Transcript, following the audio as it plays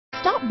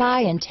Stop by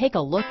and take a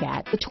look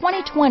at the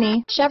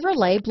 2020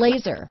 Chevrolet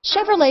Blazer.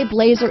 Chevrolet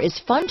Blazer is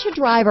fun to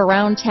drive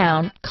around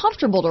town,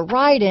 comfortable to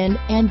ride in,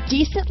 and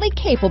decently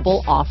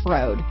capable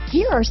off-road.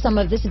 Here are some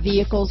of this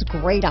vehicle's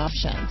great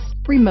options: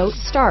 remote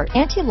start,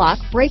 anti-lock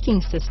braking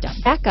system,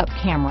 backup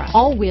camera,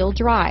 all-wheel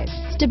drive,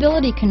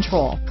 stability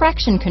control,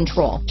 traction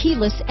control,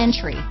 keyless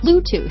entry,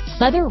 Bluetooth,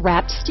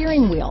 leather-wrapped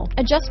steering wheel,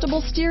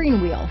 adjustable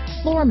steering wheel,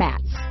 floor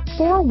mats,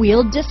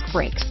 four-wheel disc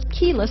brakes,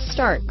 keyless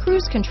start,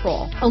 cruise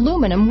control,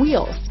 aluminum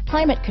wheels,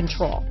 climate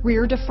control,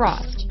 rear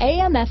defrost,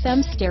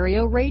 AM/FM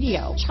stereo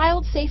radio,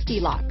 child safety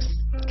locks.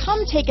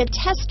 Come take a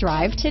test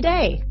drive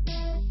today.